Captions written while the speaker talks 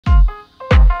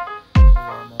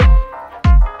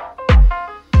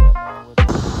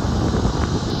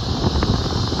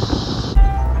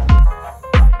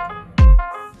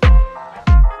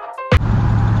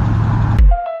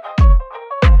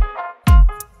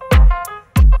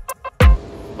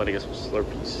about to get some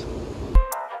Slurpees.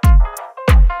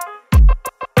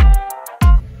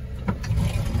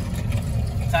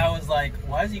 I was like,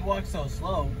 why does he walk so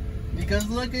slow? Because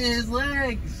look at his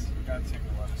legs. You gotta take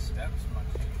a lot of steps, man.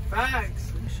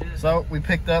 Facts. So we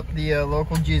picked up the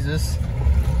local Jesus.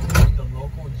 The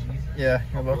local Jesus? Yeah,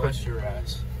 your local. Bless your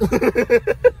ass.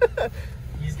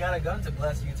 He's got a gun to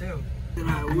bless you too. You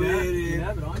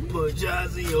have it on you? Put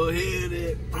jazz in your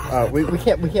head. We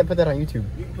can't put that on YouTube.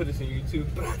 You can put this on YouTube.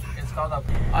 It's called up.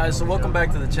 Alright, so welcome back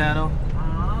to the channel.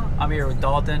 I'm here with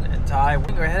Dalton and Ty.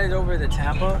 We're headed over to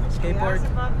Tampa skate park.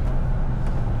 I'm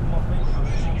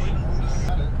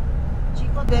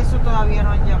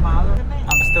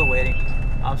still waiting.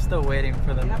 I'm still waiting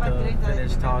for them to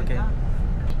finish talking.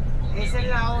 Cue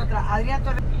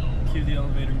the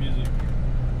elevator music.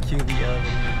 Cue the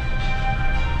elevator.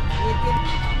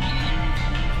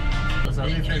 What's up?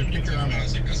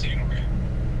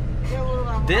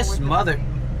 This mother.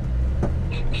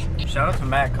 Shout out to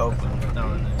Matt Coplon for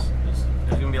throwing this.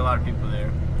 There's gonna be a lot of people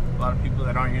there. A lot of people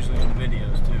that aren't usually in the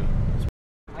videos too.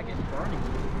 I get burning.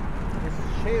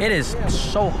 It is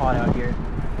so hot out here.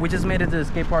 We just made it to the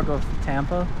skate park of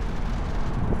Tampa.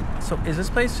 So is this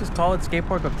place just called skate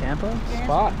park of Tampa?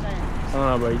 Spot? I don't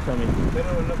know, bro. You tell me.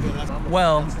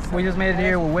 Well, we just made it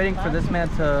here. We're waiting for this man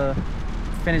to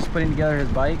finish putting together his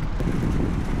bike.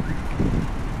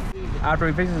 After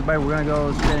he fixes his bike, we're gonna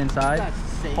go sit inside.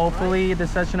 Hopefully the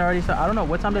session already started. I don't know,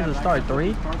 what time does it start?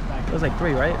 3? It was like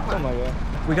 3, right? Something like that.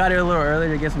 We got here a little earlier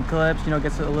to get some clips, you know,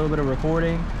 get a little bit of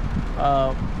recording.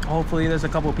 Hopefully there's a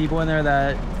couple people in there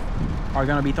that are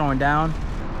gonna be throwing down.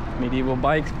 Medieval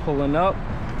bikes pulling up.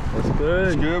 What's good?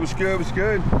 It's good, it's good, it's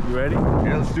good. You ready?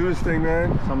 Yeah, let's do this thing,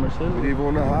 man. Summer Sizzler. Medieval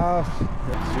in the house. Soon.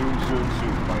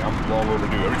 Like, I'm long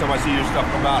overdue. Every time I see your stuff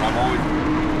come out,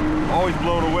 I'm always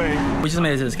blown away. We just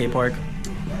made it to the skate park.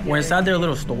 We're inside their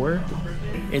little store.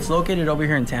 It's located over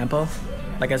here in Tampa.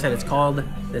 Like I said, it's called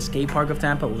the skate park of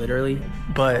Tampa, literally.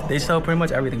 But they sell pretty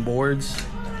much everything: boards,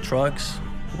 trucks,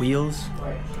 wheels,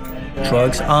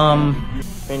 trucks.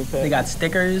 They got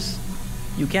stickers.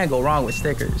 You can't go wrong with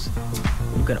stickers.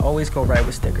 You can always go right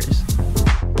with stickers.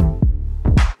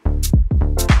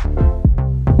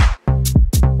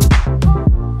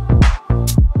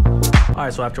 All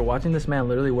right, so after watching this man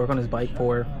literally work on his bike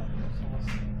for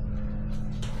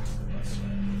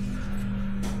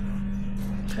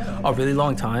a really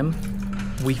long time,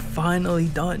 we finally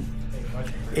done.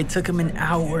 It took him an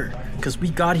hour because we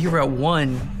got here at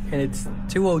 1 and it's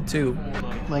 2:02.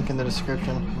 Link in the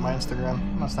description. My Instagram,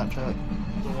 my Snapchat.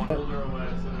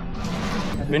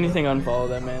 If anything, unfollow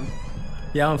that man.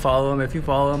 Yeah, unfollow him. If you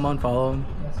follow him, unfollow him.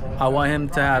 I want him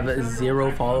to have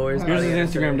 0 followers. Here's his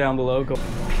Instagram down below.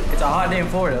 It's a hot day in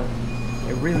Florida.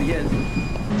 It really is.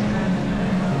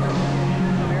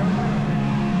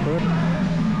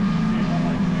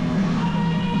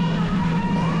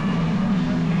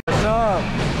 What's up?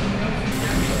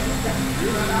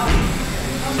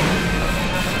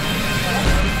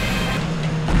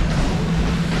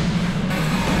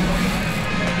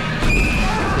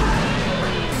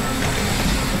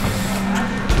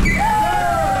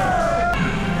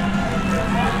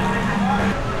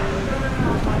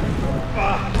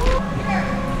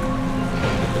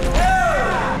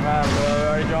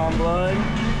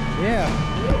 Yeah.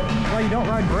 Why you don't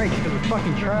ride brakes? Because it's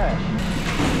fucking trash.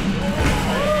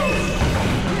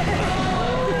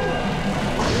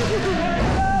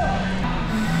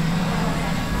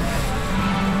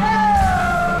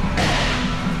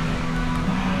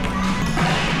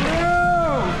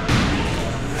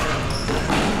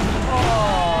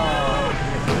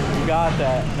 You got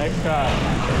that. Next time.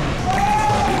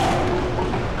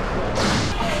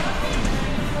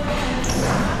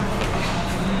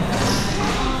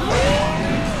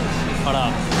 Hold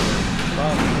up.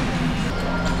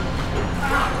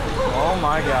 Oh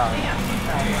my God.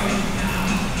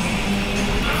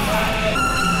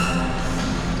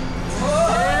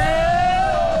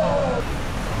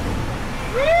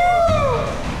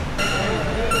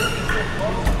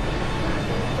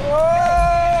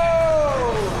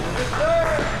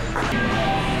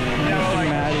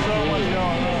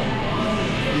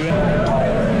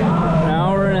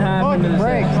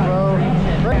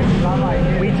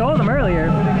 We told him earlier.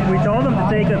 We told him to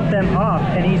take them off,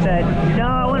 and he said, "No,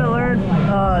 I want to learn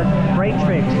brake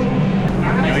tricks."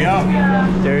 Yo,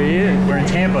 there he is. We're in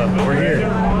Tampa. We're here.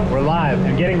 We're live.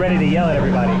 I'm getting ready to yell at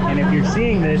everybody. And if you're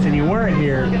seeing this and you weren't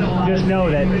here, just know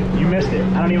that you missed it.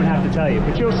 I don't even have to tell you,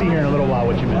 but you'll see here in a little while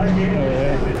what you missed.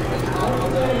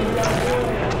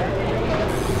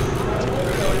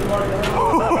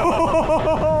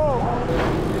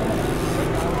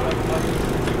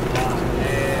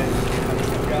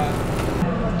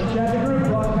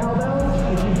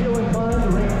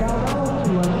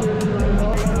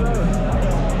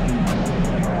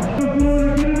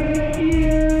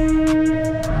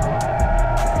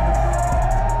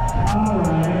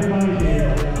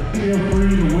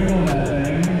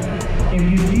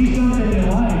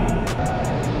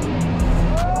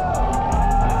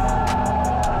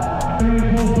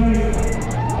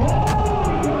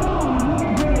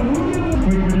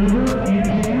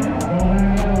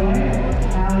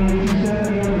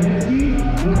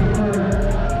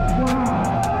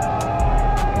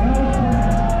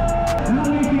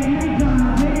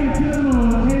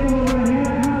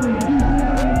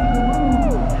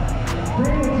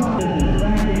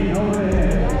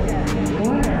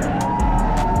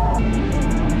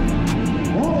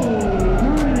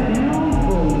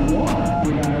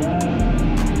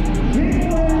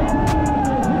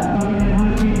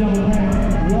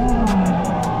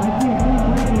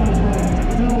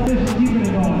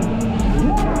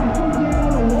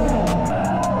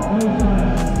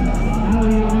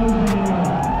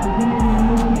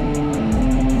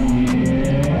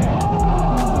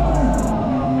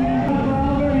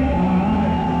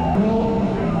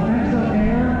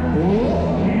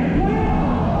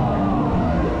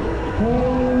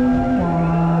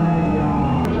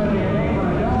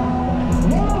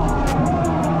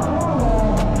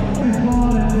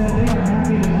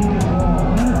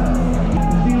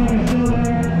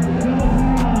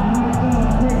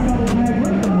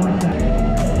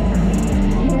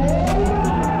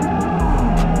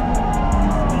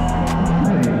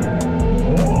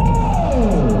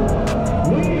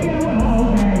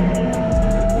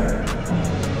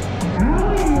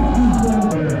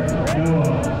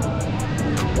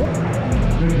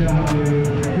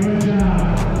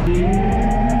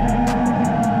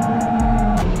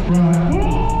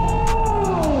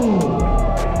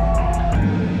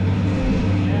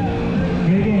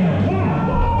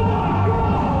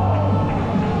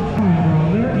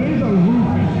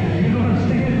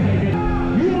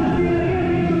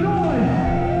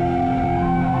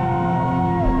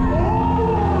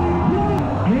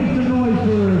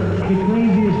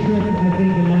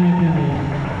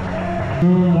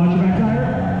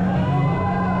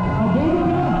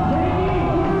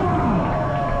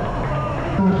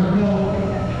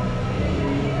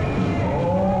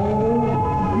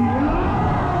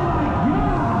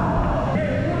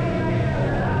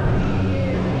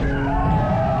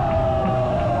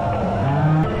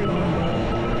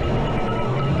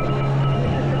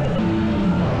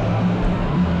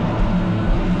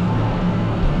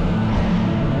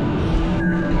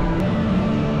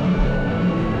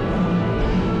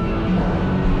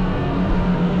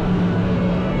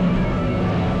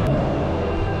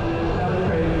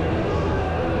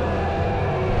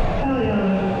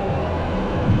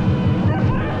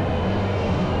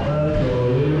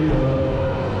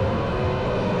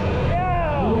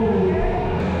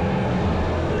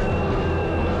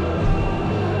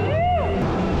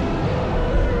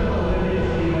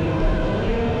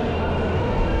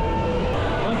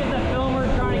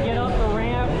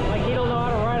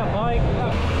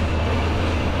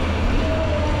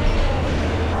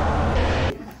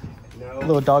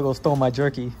 little doggo stole my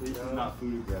jerky. Not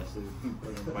food aggressive.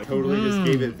 I totally just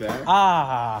gave it back.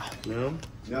 Ah. No?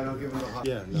 No, don't give him the hot.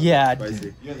 Yeah. No, yeah.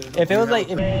 Spicy. If it was like.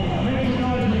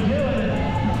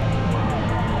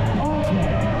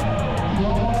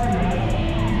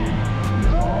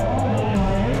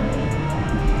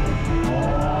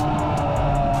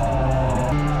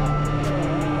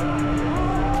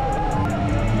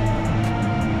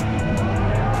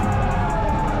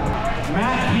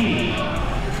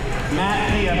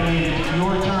 Matt P, I believe it's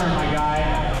your turn, my guy.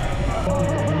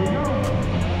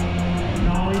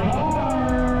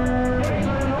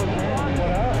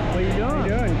 What are you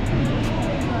doing?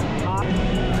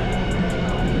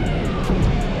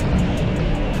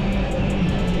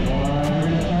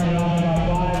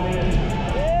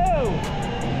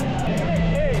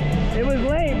 Hey, it was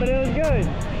late, but it was good.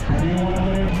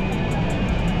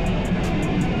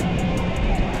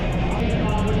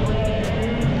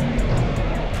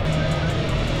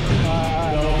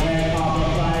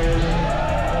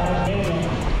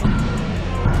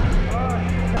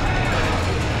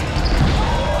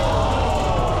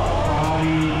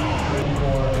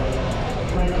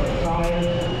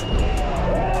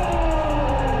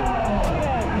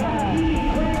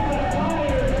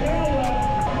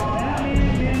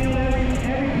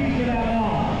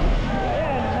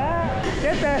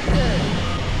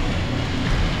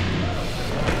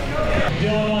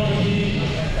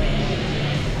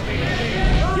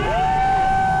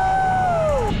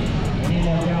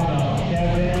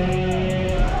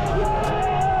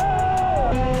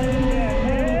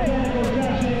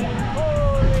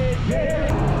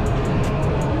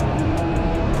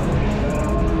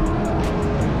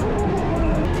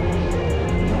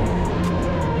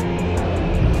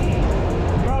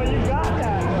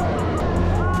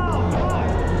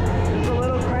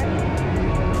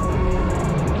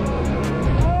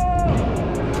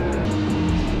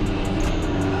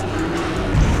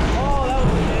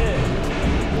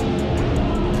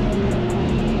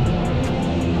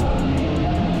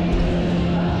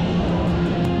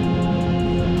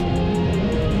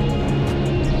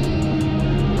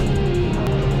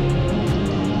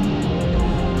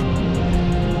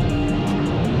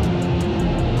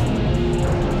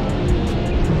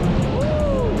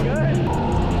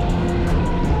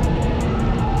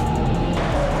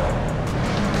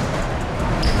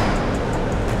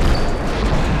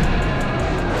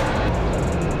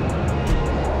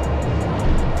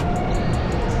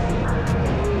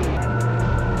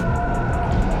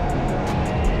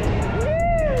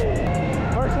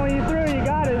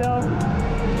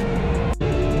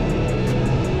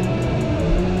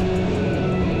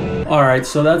 Alright,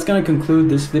 so that's going to conclude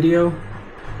this video.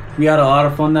 We had a lot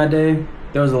of fun that day.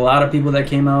 There was a lot of people that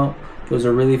came out. It was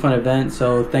a really fun event,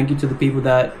 so thank you to the people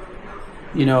that,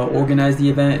 you know, organized the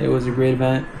event. It was a great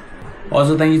event.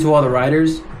 Also, thank you to all the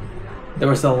riders. There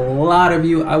was a lot of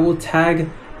you. I will tag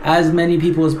as many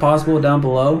people as possible down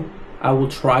below. I will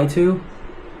try to.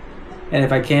 And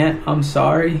if I can't, I'm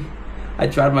sorry. I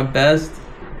tried my best.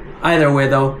 Either way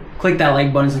though, click that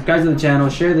like button, subscribe to the channel,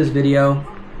 share this video,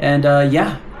 and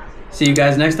yeah, see you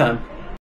guys next time.